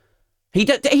 He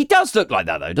does look like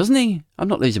that, though, doesn't he? I'm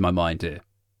not losing my mind here.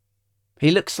 He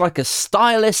looks like a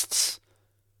stylist's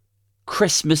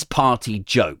Christmas party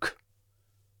joke.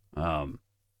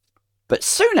 But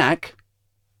Sunak,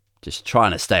 just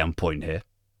trying to stay on point here.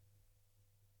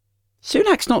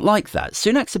 Sunak's not like that.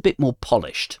 Sunak's a bit more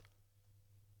polished.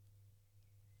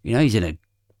 You know, he's in a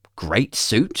great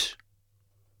suit,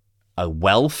 a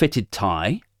well-fitted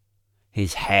tie.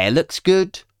 His hair looks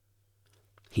good.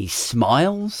 He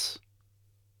smiles.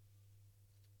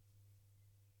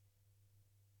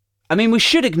 I mean, we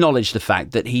should acknowledge the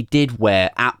fact that he did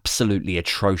wear absolutely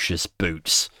atrocious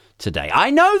boots today.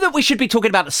 I know that we should be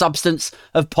talking about the substance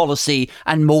of policy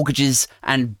and mortgages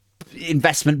and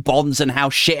investment bonds and how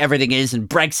shit everything is and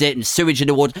Brexit and sewage in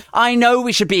the water. I know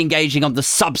we should be engaging on the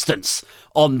substance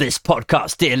on this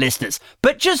podcast, dear listeners,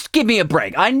 but just give me a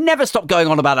break. I never stop going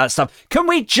on about that stuff. Can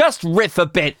we just riff a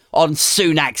bit on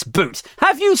Sunak's boots?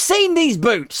 Have you seen these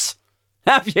boots?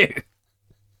 Have you?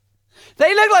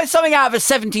 They look like something out of a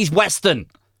 70s Western.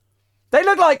 They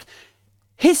look like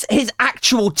his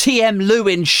actual TM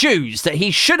Lewin shoes that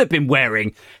he should have been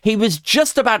wearing. He was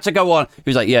just about to go on. He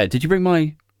was like, yeah, did you bring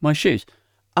my shoes?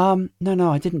 No,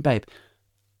 I didn't, babe.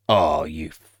 Oh,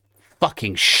 you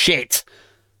fucking shit.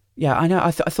 Yeah, I know.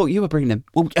 I thought you were bringing them.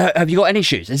 Well, have you got any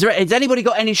shoes? Has anybody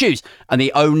got any shoes? And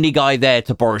the only guy there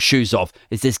to borrow shoes off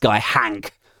is this guy,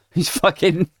 Hank. He's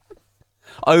fucking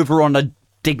over on a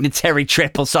dignitary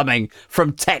trip or something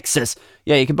from Texas.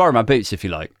 Yeah, you can borrow my boots if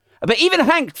you like. But even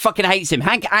Hank fucking hates him.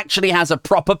 Hank actually has a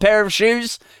proper pair of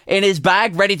shoes in his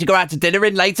bag, ready to go out to dinner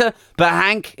in later. But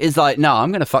Hank is like, no,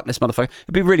 I'm going to fuck this motherfucker.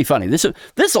 It'd be really funny.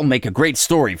 This'll make a great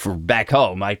story for back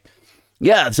home.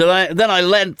 So I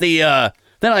loaned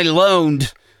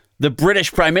the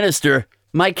British Prime Minister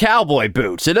my cowboy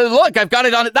boots. And look, I've got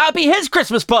it on it. That'll be his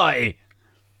Christmas pie.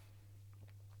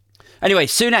 Anyway,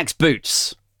 Sunak's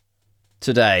boots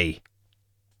today.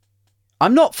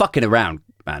 I'm not fucking around,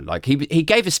 man. Like, he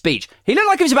gave a speech. He looked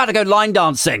like he was about to go line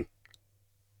dancing.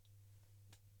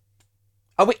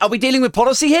 Are we dealing with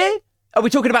policy here? Are we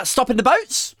talking about stopping the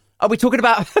boats? Are we talking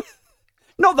about...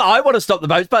 Not that I want to stop the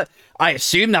boats, but I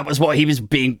assume that was what he was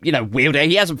being,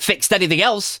 wielding. He hasn't fixed anything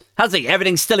else, has he?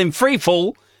 Everything's still in free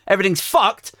fall. Everything's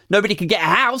fucked. Nobody can get a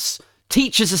house.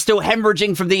 Teachers are still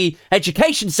hemorrhaging from the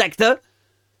education sector.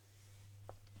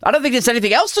 I don't think there's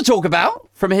anything else to talk about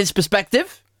from his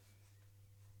perspective.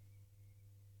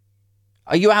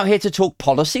 Are you out here to talk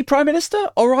policy, Prime Minister?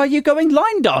 Or are you going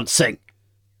line dancing?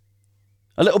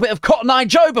 A little bit of Cotton Eye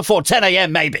Joe before 10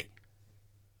 a.m. maybe.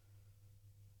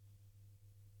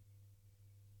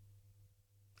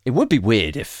 It would be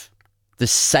weird if the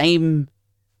same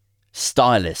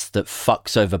stylist that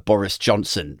fucks over Boris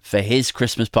Johnson for his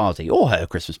Christmas party, or her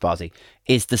Christmas party,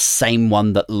 is the same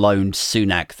one that loaned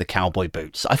Sunak the cowboy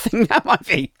boots. I think that might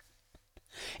be.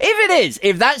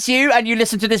 If that's you and you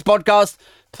listen to this podcast,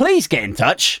 please get in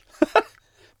touch.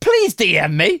 Please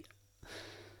DM me.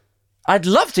 I'd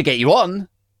love to get you on.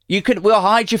 We'll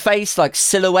hide your face like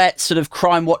silhouette, sort of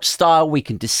Crime Watch style. We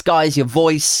can disguise your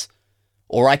voice.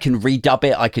 Or I can redub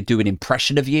it. I could do an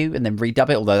impression of you and then redub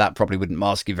it, although that probably wouldn't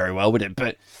mask you very well, would it?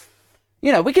 But,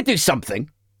 we could do something.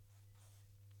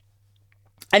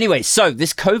 Anyway, so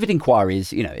this COVID inquiry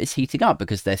is heating up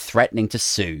because they're threatening to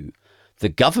sue the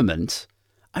government.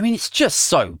 I mean, it's just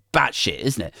so batshit,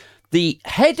 isn't it? The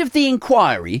head of the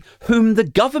inquiry, whom the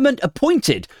government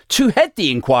appointed to head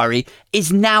the inquiry,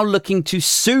 is now looking to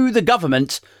sue the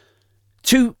government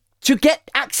to get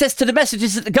access to the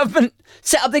messages that the government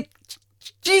set up.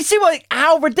 Do you see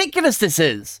how ridiculous this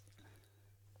is?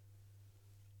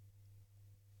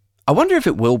 I wonder if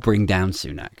it will bring down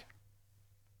Sunak.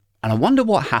 And I wonder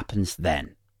what happens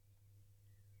then.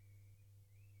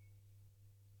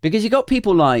 Because you got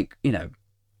people like,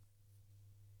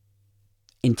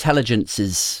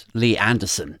 Intelligence's Lee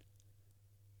Anderson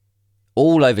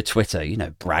all over Twitter,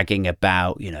 bragging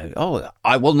about,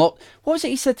 I will not... What was it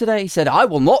he said today? He said, I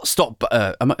will not stop...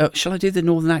 shall I do the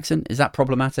northern accent? Is that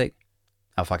problematic?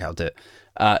 Oh, fuck, I'll do it.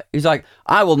 He's like,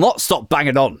 I will not stop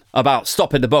banging on about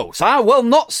stopping the boats. I will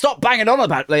not stop banging on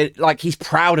about it. Like, he's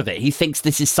proud of it. He thinks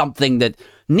this is something that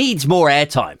needs more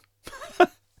airtime.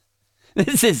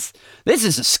 This is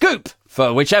a scoop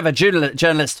for whichever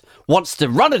journalist wants to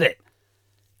run at it.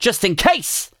 Just in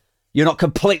case you're not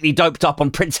completely doped up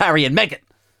on Prince Harry and Meghan.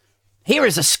 Here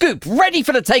is a scoop ready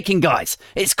for the taking, guys.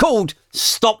 It's called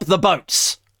Stop the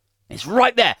Boats. It's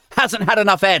right there. Hasn't had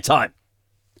enough airtime.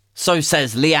 So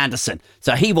says Lee Anderson.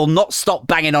 So he will not stop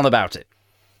banging on about it.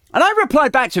 And I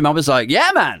replied back to him. I was like, yeah,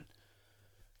 man.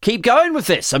 Keep going with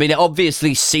this. I mean, it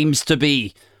obviously seems to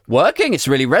be working. It's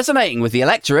really resonating with the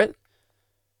electorate.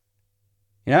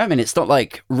 It's not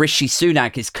like Rishi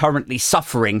Sunak is currently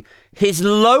suffering his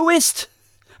lowest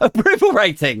approval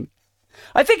rating.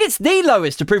 I think it's the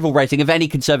lowest approval rating of any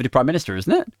Conservative Prime Minister,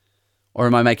 isn't it? Or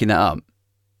am I making that up?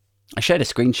 I shared a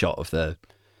screenshot of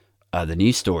the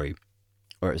news story.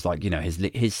 Where it's like,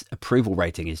 his approval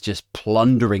rating is just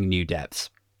plundering new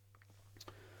depths.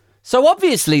 So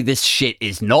obviously this shit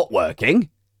is not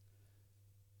working.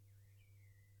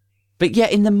 But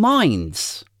yet in the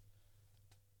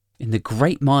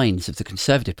great minds of the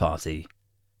Conservative Party,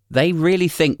 they really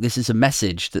think this is a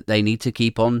message that they need to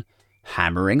keep on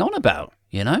hammering on about,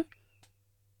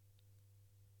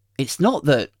 It's not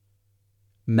that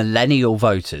millennial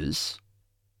voters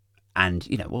And,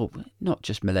 well, not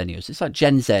just millennials. It's like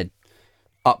Gen Z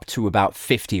up to about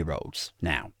 50-year-olds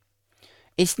now.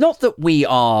 It's not that we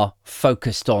are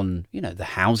focused on, the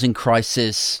housing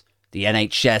crisis, the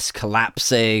NHS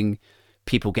collapsing,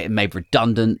 people getting made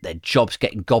redundant, their jobs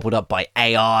getting gobbled up by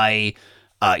AI.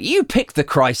 You pick the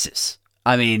crisis.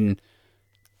 I mean,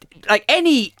 like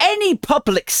any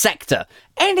public sector,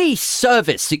 any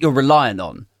service that you're relying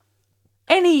on,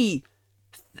 any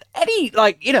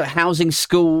housing,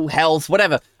 school, health,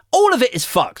 whatever, all of it is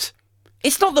fucked.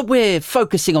 It's not that we're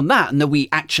focusing on that and that we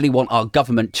actually want our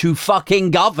government to fucking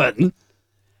govern.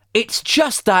 It's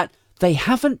just that they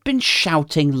haven't been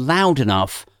shouting loud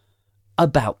enough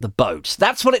about the boats.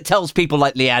 That's what it tells people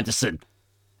like Lee Anderson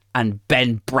and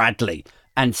Ben Bradley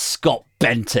and Scott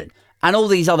Benton and all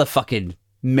these other fucking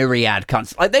myriad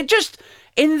cunts. Like, they're just,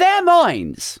 in their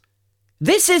minds,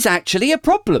 this is actually a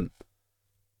problem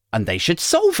and they should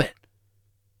solve it.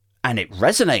 And it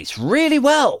resonates really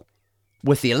well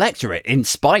with the electorate, in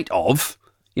spite of,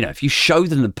 if you show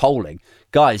them the polling,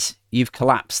 guys, you've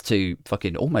collapsed to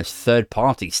fucking almost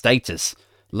third-party status.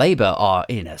 Labour are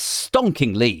in a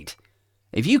stonking lead.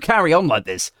 If you carry on like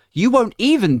this, you won't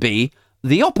even be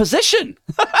the opposition.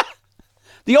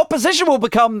 The opposition will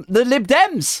become the Lib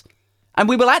Dems. And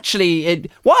we will actually...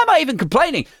 why am I even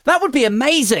complaining? That would be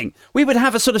amazing. We would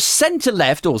have a sort of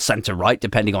centre-left or centre-right,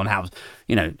 depending on how,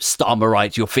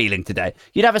 Starmerite you're feeling today.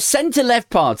 You'd have a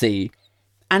centre-left party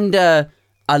and a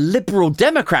Liberal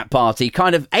Democrat party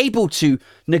kind of able to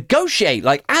negotiate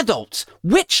like adults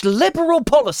which liberal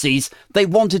policies they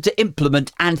wanted to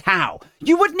implement and how.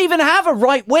 You wouldn't even have a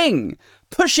right wing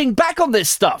pushing back on this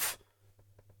stuff.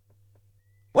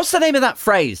 What's the name of that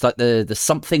phrase? Like the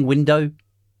something window?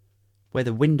 Where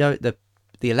the window, the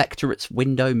electorate's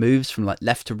window moves from like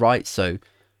left to right, so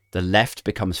the left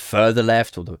becomes further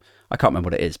left, or I can't remember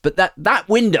what it is. But that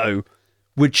window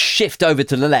would shift over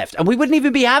to the left, and we wouldn't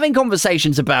even be having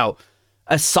conversations about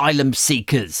asylum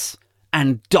seekers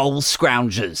and dole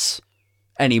scroungers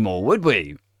anymore, would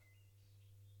we?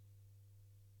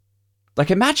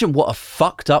 Like, imagine what a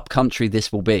fucked up country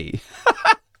this will be.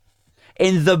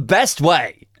 In the best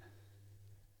way.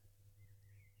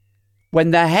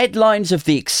 When the headlines of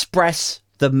the Express,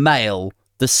 the Mail,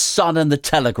 the Sun and the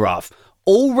Telegraph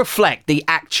all reflect the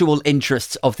actual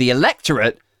interests of the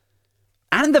electorate,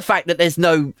 and the fact that there's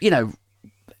no,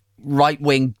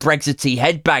 right-wing Brexity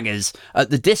headbangers at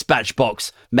the dispatch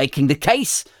box making the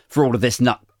case for all of this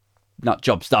nut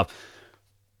job stuff.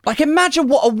 Like, imagine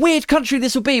what a weird country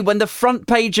this will be when the front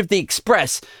page of the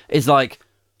Express is like,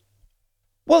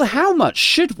 well, how much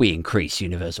should we increase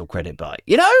universal credit by?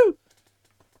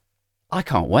 I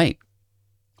can't wait.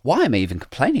 Why am I even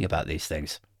complaining about these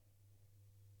things?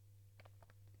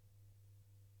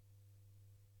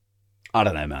 I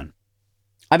don't know, man.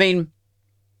 I mean,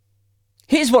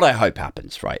 here's what I hope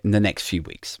happens, right, in the next few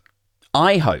weeks.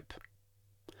 I hope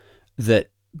that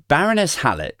Baroness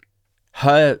Hallett,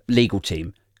 her legal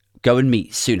team, go and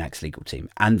meet Sunak's legal team,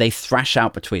 and they thrash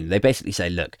out between them. They basically say,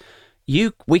 look,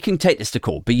 we can take this to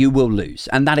court, but you will lose.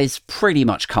 And that is pretty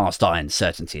much cast iron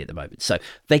certainty at the moment. So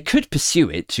they could pursue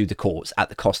it to the courts at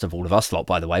the cost of all of us lot,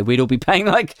 by the way. We'd all be paying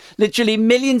like literally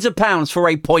millions of pounds for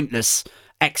a pointless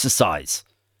exercise.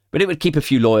 But it would keep a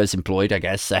few lawyers employed, I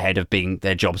guess, ahead of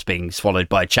their jobs being swallowed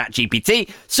by ChatGPT.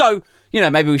 So,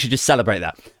 maybe we should just celebrate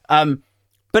that.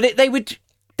 But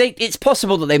it's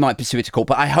possible that they might pursue it to court,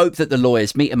 but I hope that the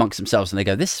lawyers meet amongst themselves and they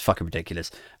go, this is fucking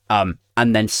ridiculous.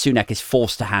 And then Sunak is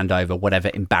forced to hand over whatever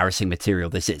embarrassing material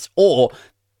this is. Or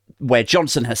where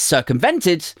Johnson has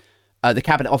circumvented the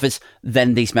Cabinet Office,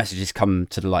 then these messages come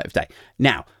to the light of day.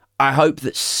 Now, I hope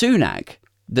that Sunak,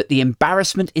 that the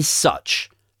embarrassment is such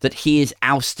that he is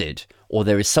ousted or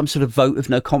there is some sort of vote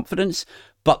of no confidence,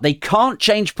 but they can't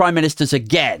change prime ministers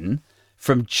again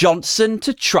from Johnson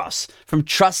to Truss, from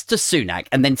Truss to Sunak,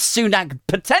 and then Sunak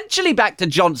potentially back to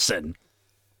Johnson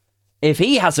if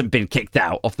he hasn't been kicked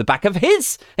out off the back of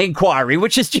his inquiry,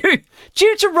 which is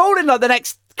due to roll in like the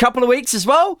next couple of weeks as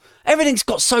well. Everything's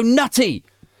got so nutty.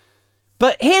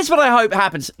 But here's what I hope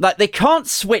happens. Like, they can't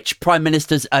switch prime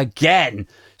ministers again.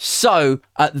 So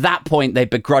at that point, they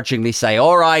begrudgingly say,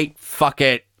 all right, fuck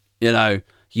it.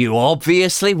 You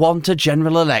obviously want a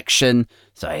general election.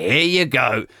 So here you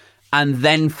go. And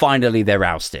then finally they're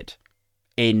ousted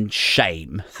in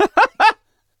shame.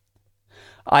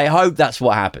 I hope that's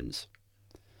what happens.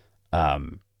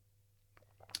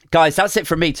 Guys, that's it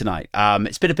from me tonight.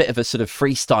 It's been a bit of a sort of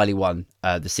freestyly one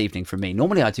this evening from me.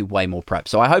 Normally I do way more prep,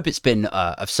 so I hope it's been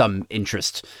of some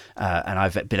interest and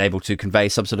I've been able to convey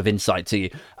some sort of insight to you.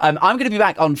 I'm going to be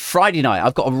back on Friday night.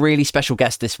 I've got a really special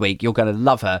guest this week. You're going to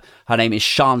love her. Her name is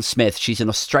Sian Smith. She's an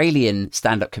Australian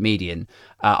stand-up comedian.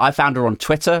 I found her on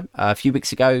Twitter a few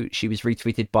weeks ago. She was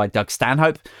retweeted by Doug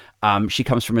Stanhope. She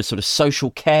comes from a sort of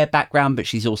social care background, but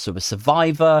she's also a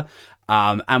survivor.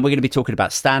 And we're going to be talking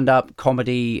about stand-up,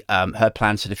 comedy, her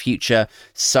plans for the future.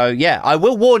 So, yeah, I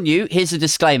will warn you, here's a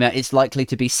disclaimer, it's likely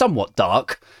to be somewhat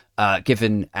dark,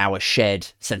 given our shared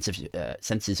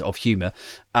senses of humour.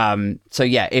 So,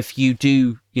 yeah, if you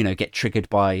do, get triggered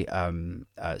by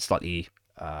slightly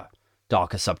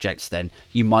darker subjects, then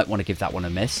you might want to give that one a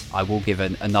miss. I will give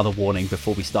another warning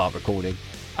before we start recording.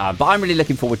 But I'm really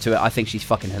looking forward to it. I think she's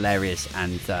fucking hilarious.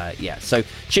 And so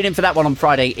tune in for that one on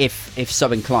Friday if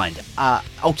so inclined.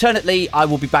 Alternately, I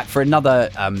will be back for another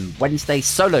Wednesday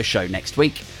solo show next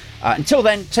week. Until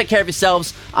then, take care of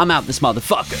yourselves. I'm out this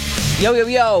motherfucker. Yo, yo,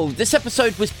 yo. This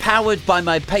episode was powered by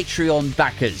my Patreon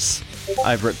backers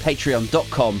over at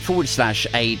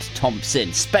patreon.com/Aid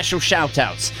Thompson. Special shout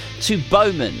outs to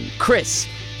Bowman, Chris,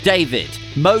 David,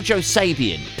 Mojo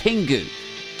Sabian, Pingu,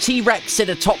 T-Rex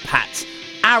in a top hat,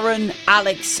 Aaron,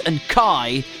 Alex, and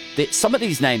Kai. Some of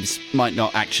these names might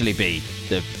not actually be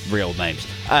the real names.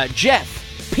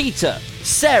 Jeff, Peter,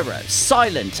 Sarah,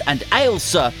 Silent, and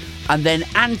Ailsa. And then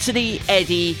Anthony,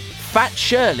 Eddie, Fat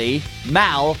Shirley,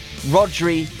 Mal,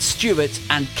 Rodri, Stuart,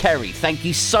 and Kerry. Thank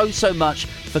you so much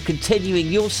for continuing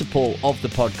your support of the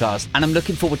podcast. And I'm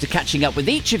looking forward to catching up with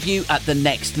each of you at the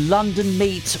next London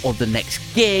meet or the next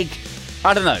gig.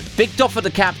 I don't know. Big doff of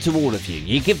the cap to all of you.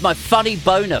 You give my funny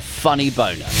bone a funny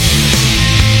boner.